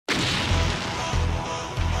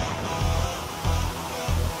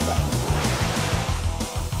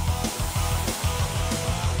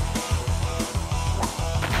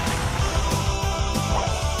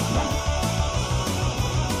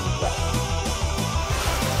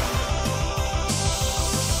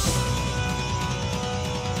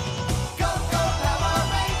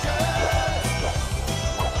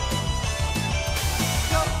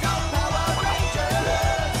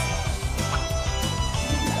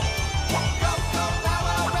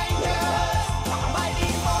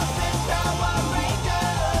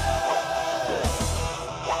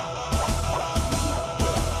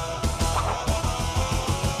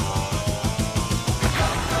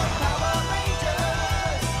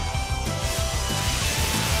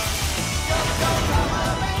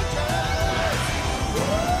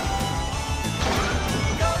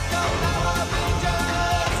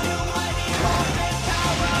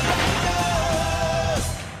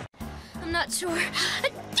not sure.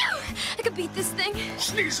 I could beat this thing.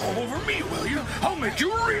 Sneeze all over me, will you? I'll make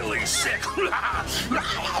you really sick.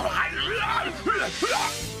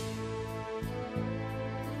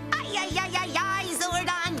 Ay,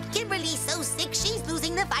 Zordon! Kimberly's so sick she's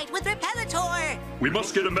losing the fight with Repelletor! We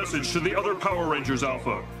must get a message to the other Power Rangers,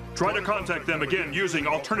 Alpha. Try to contact them again using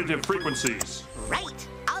alternative frequencies. Right.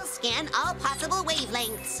 I'll scan all possible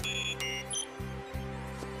wavelengths.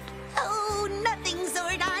 Oh, nothing,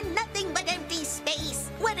 Zordon. Nothing but empty space.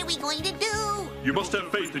 What are we going to do? You must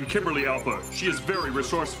have faith in Kimberly, Alpha. She is very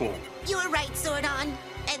resourceful. You're right, Zordon.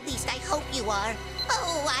 At least I hope you are.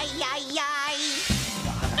 Oh, ay.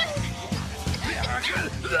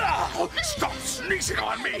 Stop sneezing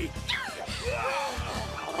on me!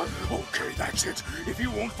 Okay, that's it. If you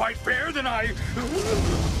won't fight fair, then I...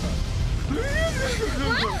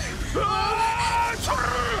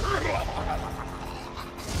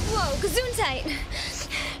 Whoa, Gesundheit.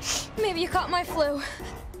 Maybe you caught my flu.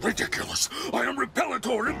 Ridiculous! I am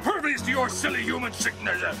Repelletor, impervious to your silly human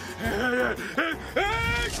sickness.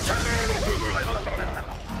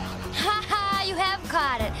 Haha, you have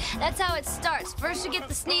caught it. That's how it starts. First you get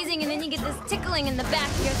the sneezing, and then you get this tickling in the back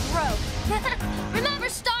of your throat. Remember,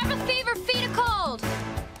 starve of fever, feed a cold.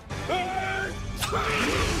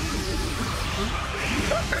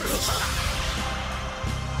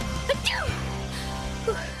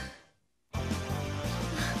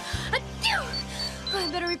 I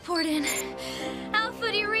better report in.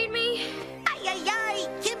 Alpha, do you read me? Ay.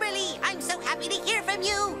 Kimberly, I'm so happy to hear from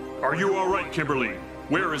you. Are you all right, Kimberly?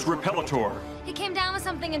 Where is Repelletor? He came down with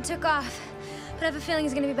something and took off. But I have a feeling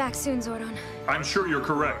he's gonna be back soon, Zordon. I'm sure you're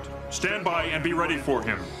correct. Stand by and be ready for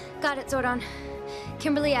him. Got it, Zordon.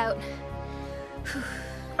 Kimberly out.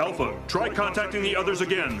 Alpha, try contacting the others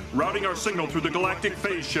again, routing our signal through the galactic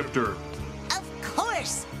phase shifter. Of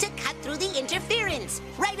course, to cut through the interference.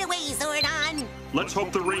 Right away, Zordon. Let's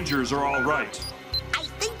hope the Rangers are all right. I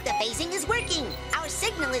think the phasing is working. Our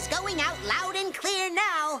signal is going out loud and clear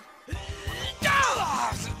now.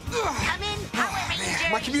 Come in, Power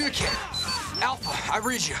Rangers. My communicator. Alpha, I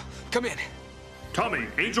read you. Come in. Tommy,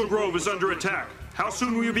 Angel Grove is under attack. How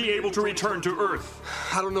soon will you be able to return to Earth?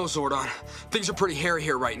 I don't know, Zordon. Things are pretty hairy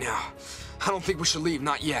here right now. I don't think we should leave,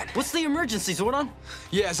 not yet. What's the emergency, Zordon?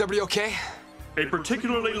 Yeah, is everybody okay? A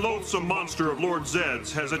particularly loathsome monster of Lord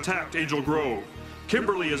Zed's has attacked Angel Grove.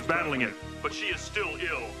 Kimberly is battling it, but she is still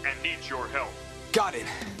ill and needs your help. Got it.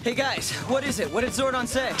 Hey guys, what is it? What did Zordon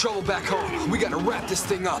say? Trouble back home. We gotta wrap this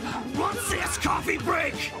thing up. What's this coffee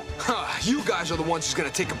break? Huh, you guys are the ones who's gonna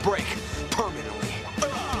take a break. Permanently.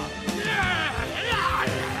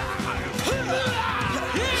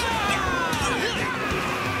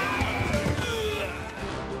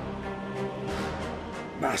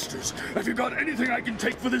 Masters, have you got anything I can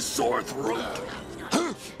take for this sore throat?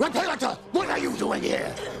 Repelletor, what are you doing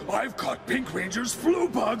here? I've caught Pink Ranger's flu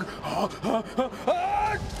bug. Oh,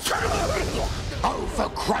 for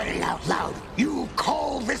crying out loud! You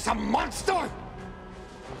call this a monster?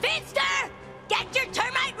 Finster, get your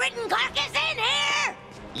termite-ridden carcass in here!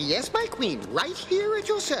 Yes, my queen, right here at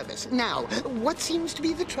your service. Now, what seems to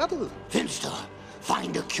be the trouble? Finster,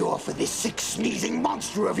 find a cure for this sick, sneezing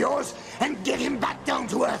monster of yours and get him back down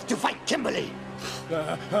to Earth to fight Kimberly.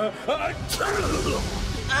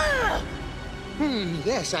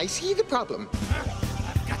 Yes, I see the problem.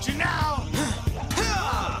 Got you now!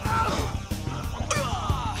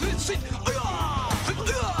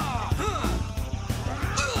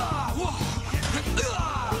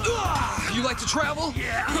 You like to travel?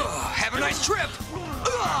 Yeah. Have a nice trip.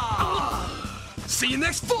 See you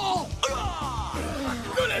next fall.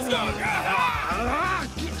 Let's go!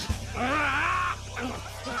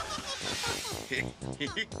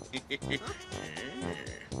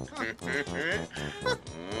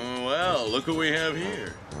 Well, look what we have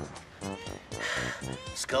here.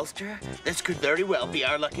 Sculpture, this could very well be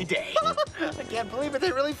our lucky day. I can't believe it,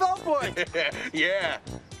 they really fell for it. Yeah,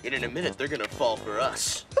 and in a minute they're gonna fall for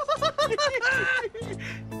us.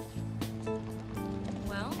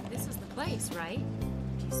 Well, this is the place, right?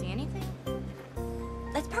 Do you see anything?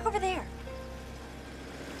 Let's park over there.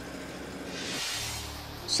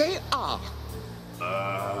 Say ah.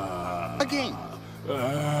 Again.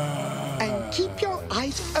 And keep your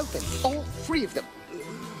eyes open, all three of them.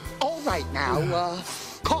 All right now,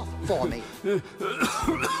 cough for me.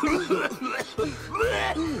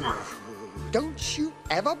 Don't you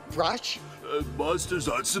ever brush? Monsters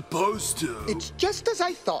aren't supposed to. It's just as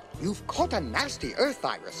I thought. You've caught a nasty Earth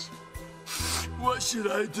virus. What should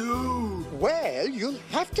I do? Well, you'll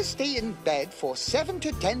have to stay in bed for 7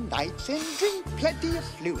 to 10 nights and drink plenty of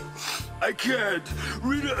fluids. I can't.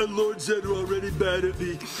 Rita and Lord Zed are already mad at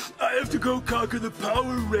me. I have to go conquer the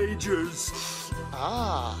Power Rangers.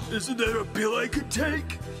 Ah. Isn't there a pill I could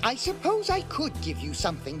take? I suppose I could give you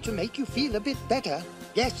something to make you feel a bit better.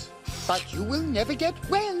 Yes, but you will never get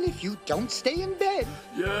well if you don't stay in bed.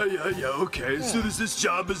 Yeah, okay. As soon as this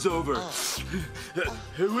job is over. Hey,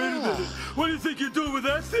 wait a minute. What do you think you're doing with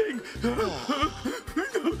that thing?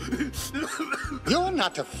 You're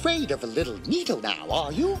not afraid of a little needle now,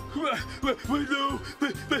 are you? Wait, no.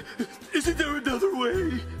 But isn't there another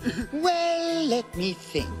way? Well, let me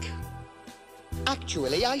think.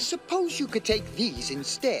 Actually, I suppose you could take these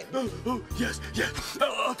instead. Oh, yes.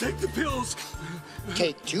 I'll take the pills.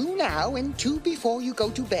 Take 2 now and 2 before you go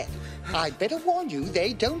to bed. I'd better warn you,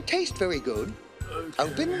 they don't taste very good. Okay.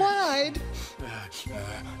 Open wide.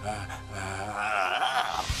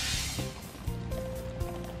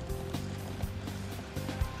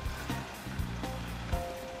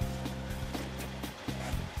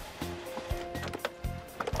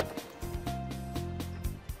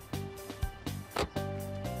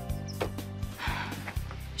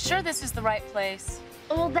 Sure this is the right place?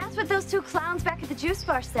 Well, that's what those 2 clowns back at the juice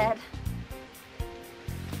bar said.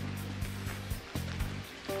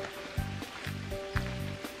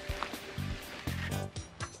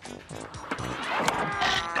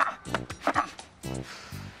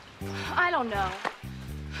 I don't know.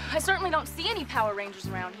 I certainly don't see any Power Rangers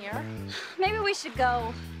around here. Maybe we should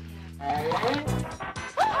go. Did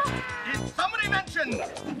somebody mention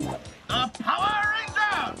the Power Rangers?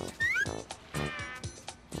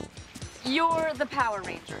 You're the Power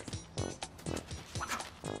Rangers.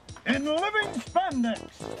 In living spandex.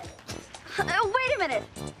 Wait a minute.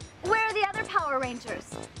 Where are the other Power Rangers?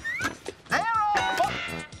 They're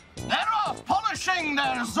off polishing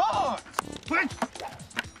their Zords. Which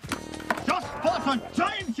just fought a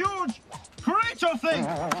giant, huge creature thing.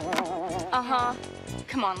 Uh-huh.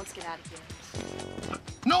 Come on, let's get out of here.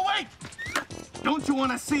 No, wait! Don't you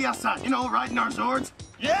want to see us, riding our Zords?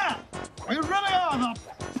 Yeah, we really are the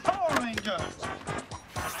Power Rangers.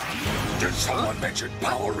 Did someone mention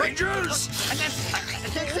Power Rangers? If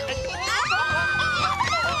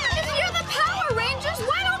you're the Power Rangers,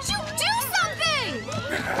 why don't you do something?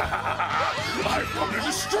 I've come to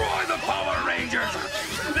destroy the Power Rangers!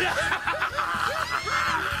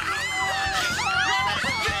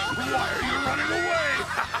 Why are you running away?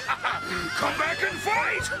 Come back and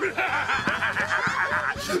fight!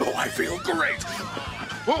 Oh, I feel great!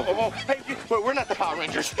 Whoa. Hey, we're not the Power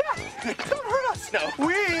Rangers. Don't hurt us. No.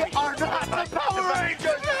 We are not the Power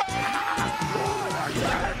Rangers!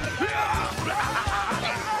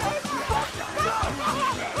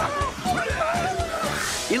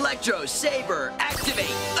 Electro, Saber,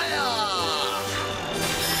 activate!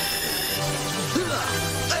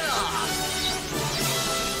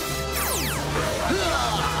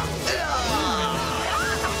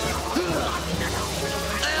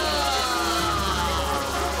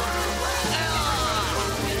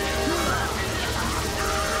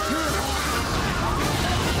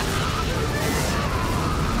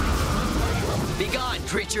 Be gone,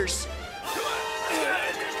 creatures!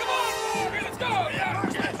 Let's go!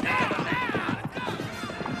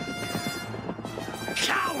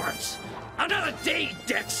 Cowards! Another day,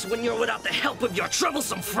 Dex, when you're without the help of your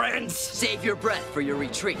troublesome friends! Save your breath for your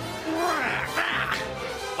retreat.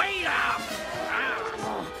 Wait up!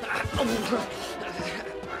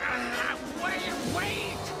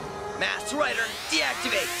 Wait! Masked Rider,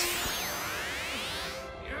 deactivate!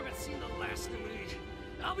 You haven't seen the last of me.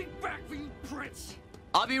 I'll be back for you, Prince!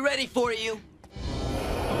 I'll be ready for you.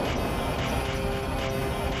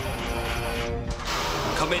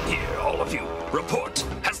 Come in here, all of you. Report.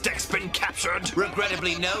 Has Dex been captured?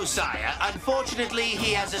 Regrettably, no, sire. Unfortunately,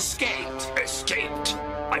 he has escaped. Escaped?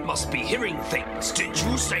 I must be hearing things. Did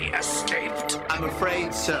you say escaped? I'm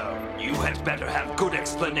afraid so. You had better have good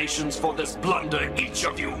explanations for this blunder, each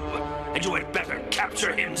of you. And you had better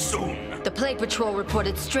capture him soon. The Plague Patrol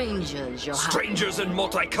reported strangers, Your Highness. Strangers in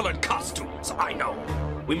multicolored costumes, I know.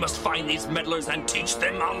 We must find these meddlers and teach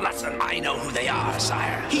them a lesson. I know who they are,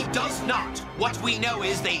 sire. He does not. What we know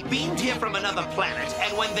is they beamed here from another planet,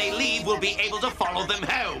 and when they leave, we'll be able to follow them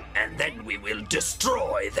home. And then we will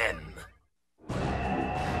destroy them.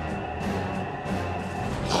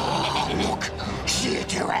 Oh, look. Sheer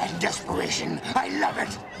terror and desperation. I love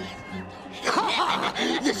it.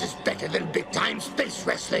 This is better than big-time space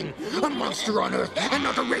wrestling. A monster on Earth and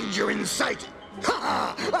not a ranger in sight.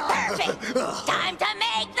 Perfect! Time to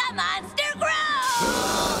make the monster grow!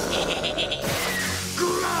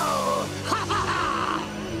 Grow!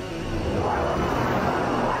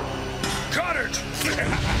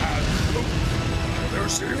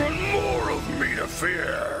 There's even more of me to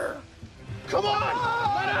fear. Come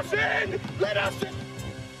on! Let us in! Let us in!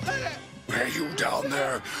 Hey, you down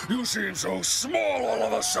there, you seem so small all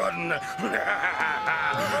of a sudden.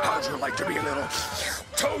 How'd you like to be a little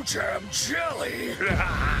toe jam jelly?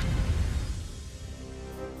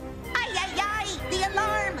 Ay, the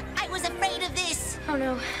alarm! I was afraid of this. Oh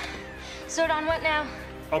no. Zordon, what now?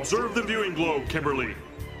 Observe the viewing globe, Kimberly.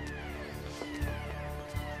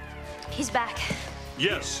 He's back.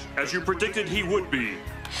 Yes, as you predicted he would be.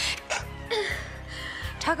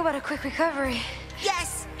 Talk about a quick recovery.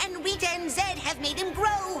 Yes, and Rita and Zed have made him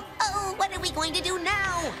grow. Oh, what are we going to do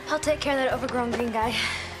now? I'll take care of that overgrown green guy.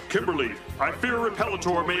 Kimberly, I fear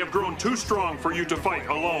Repelletor may have grown too strong for you to fight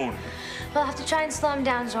alone. We'll have to try and slow him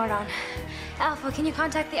down, Zordon. Alpha, can you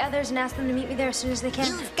contact the others and ask them to meet me there as soon as they can?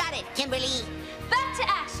 You've got it, Kimberly. Back to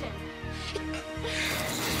action!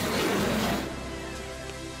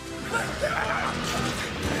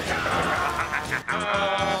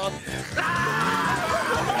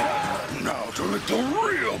 Now to meet the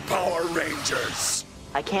real Power Rangers.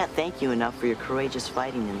 I can't thank you enough for your courageous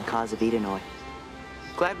fighting in the cause of E03.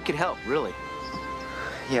 Glad we could help, really.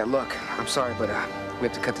 Yeah, look, I'm sorry, but we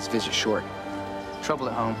have to cut this visit short. Trouble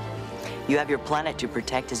at home. You have your planet to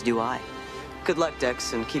protect, as do I. Good luck,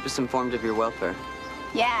 Dex, and keep us informed of your welfare.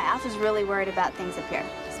 Yeah, Alpha's really worried about things up here,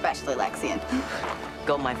 especially Lexian.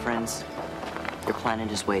 Go, my friends. Your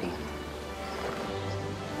planet is waiting.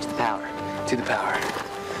 To the power. To the power.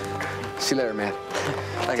 See you later, man.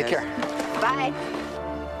 Take care. Bye.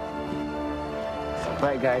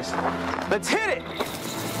 Right, guys. Let's hit it!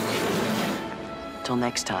 Till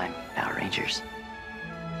next time, Power Rangers.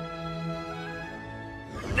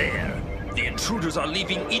 There! The intruders are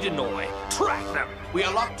leaving E03. Track them! We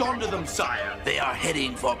are locked onto them, sire. They are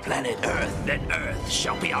heading for planet Earth. Then Earth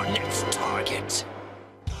shall be our next target.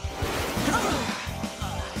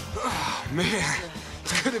 Oh, man.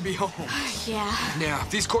 It's good to be home. Yeah. Now, if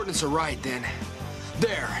these coordinates are right, then...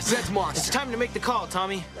 There, Zed's monster. It's time to make the call,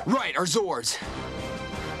 Tommy. Right, our Zords.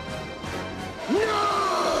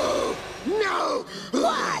 No! No!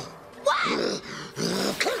 What? What?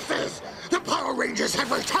 Curses! The Power Rangers have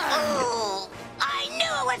returned! Oh, I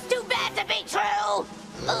knew it was too bad to be true!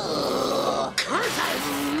 Curses!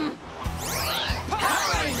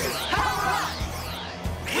 Power Rangers, power up!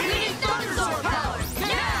 We need Thunderzord power,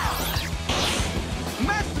 now!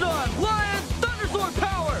 Mastodon, Lion, Thunderzord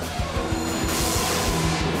power!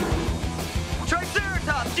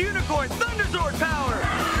 Triceratops, Unicorn, Thunderzord power!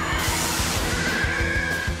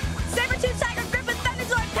 Saber-tooth Tiger Griffin,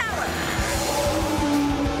 Thunderzord power!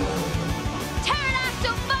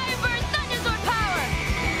 Pterodactyl Firebird Thunderzord power!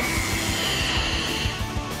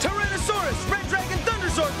 Tyrannosaurus, Red Dragon,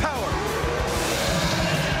 Thunderzord power!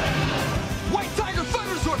 White Tiger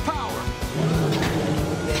Thunderzord power!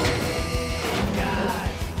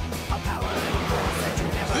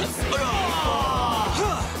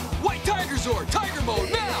 White Tiger Zord, Tiger mode,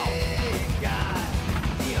 now!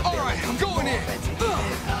 All right, I'm going in.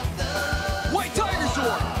 White Tiger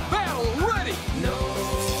Zord, battle ready!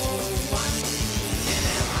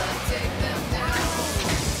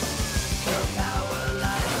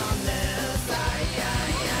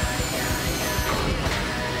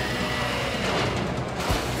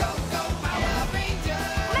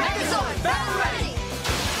 Megazord, battle ready!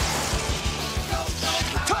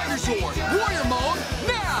 Tiger Zord, warrior mode,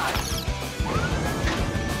 now!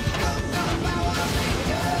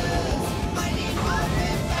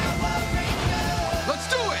 Let's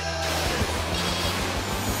do it!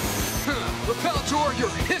 Repelletor,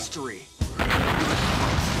 your history!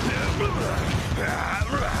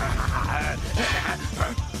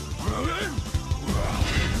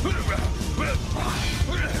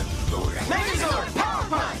 Megazord, power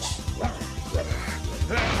punch!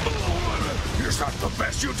 Is that the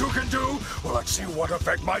best you two can do? Well, let's see what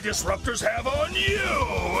effect my disruptors have on you!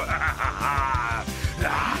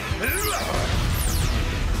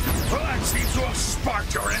 Well, that seems to have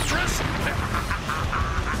sparked your interest.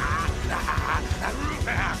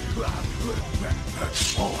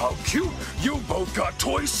 Oh, how cute! You both got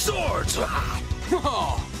toy swords!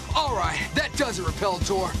 Oh, all right, that does it,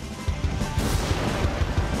 Repelletor.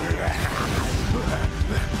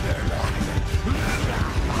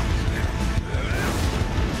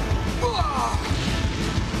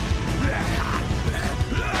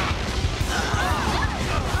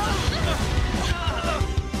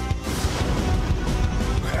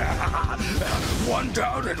 One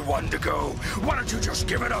down and one to go. Why don't you just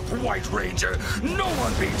give it up, White Ranger? No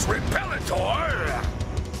one beats Repelletor!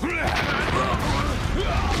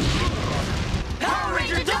 Power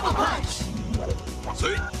Ranger double punch!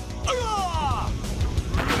 See?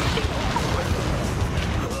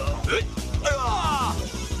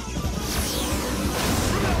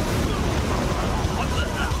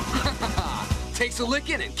 Takes a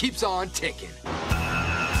licking and keeps on ticking.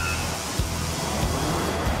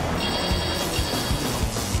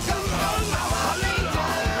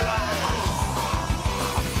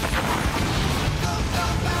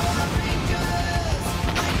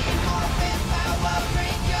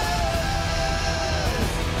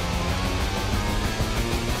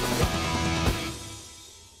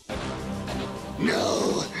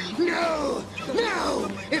 No! No! No!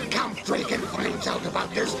 If Count Dragon finds out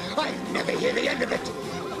about this, I'll never hear the end of it.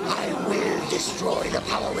 I will destroy the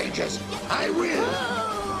Power Rangers. I will!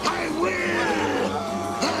 I will!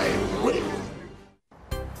 I will!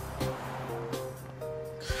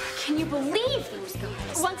 Can you believe those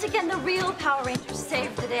guys? Once again, the real Power Rangers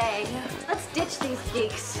saved the day. Let's ditch these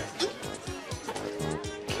geeks.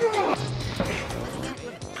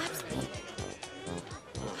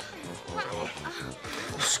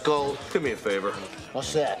 Skull, do me a favor.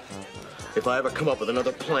 What's that? If I ever come up with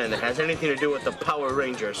another plan that has anything to do with the Power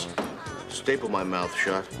Rangers, staple my mouth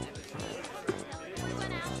shut.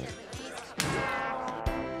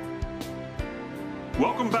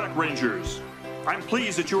 Welcome back, Rangers. I'm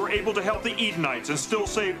pleased that you were able to help the Edenites and still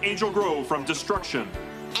save Angel Grove from destruction.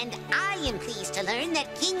 And I am pleased to learn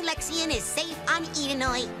that King Lexian is safe on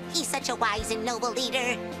Edenoi. He's such a wise and noble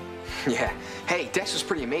leader. Yeah. Hey, Dex was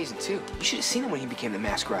pretty amazing, too. You should have seen him when he became the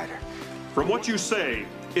Masked Rider. From what you say,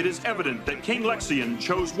 it is evident that King Lexian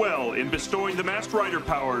chose well in bestowing the Masked Rider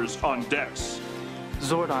powers on Dex.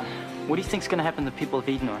 Zordon, what do you think's gonna happen to the people of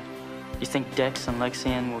Edenoi? You think Dex and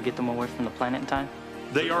Lexian will get them away from the planet in time?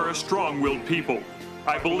 They are a strong-willed people.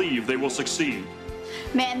 I believe they will succeed.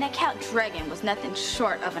 Man, that Count Dragon was nothing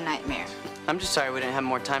short of a nightmare. I'm just sorry we didn't have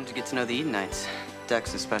more time to get to know the Edenites.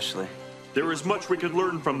 Dex especially. There is much we could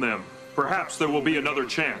learn from them. Perhaps there will be another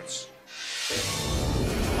chance.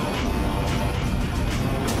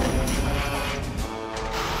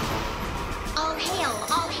 All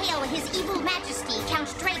hail, His Evil Majesty,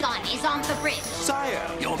 Count Dragon, is on the bridge. Sire,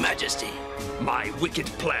 Your Majesty, my wicked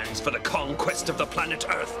plans for the conquest of the planet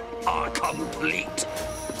Earth are complete.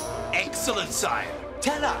 Excellent, sire.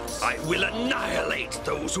 Tell us. I will annihilate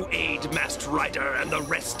those who aid Masked Rider, and the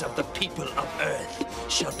rest of the people of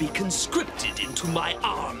Earth shall be conscripted into my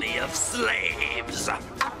army of slaves. A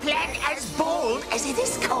plan as bold as it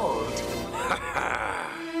is cold.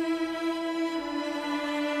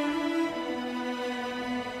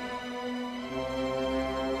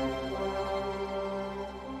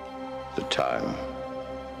 The time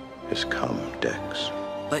has come, Dex.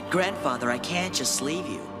 But, Grandfather, I can't just leave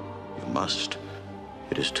you. You must.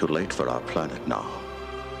 It is too late for our planet now.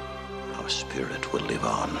 Our spirit will live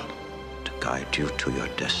on to guide you to your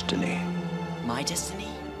destiny. My destiny?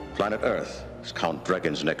 Planet Earth is Count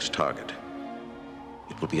Dragon's next target.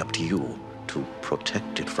 It will be up to you to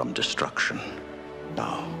protect it from destruction.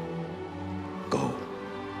 Now, go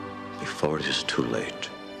before it is too late.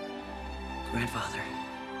 Grandfather,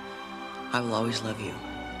 I will always love you.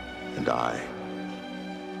 And I,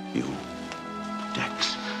 you,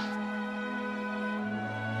 Dex.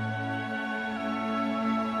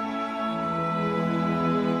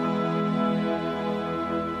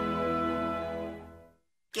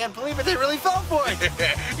 Can't believe it, they really fell for it.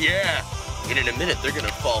 Yeah, and in a minute they're gonna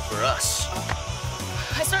fall for us.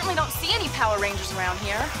 I certainly don't see any Power Rangers around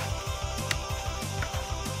here.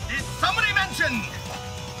 Did somebody mention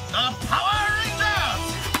the Power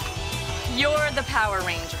Rangers? You're the Power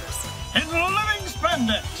Rangers. In living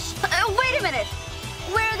spandex. Wait a minute.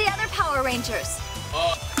 Where are the other Power Rangers?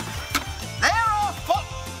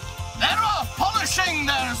 They're off polishing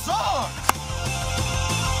their swords.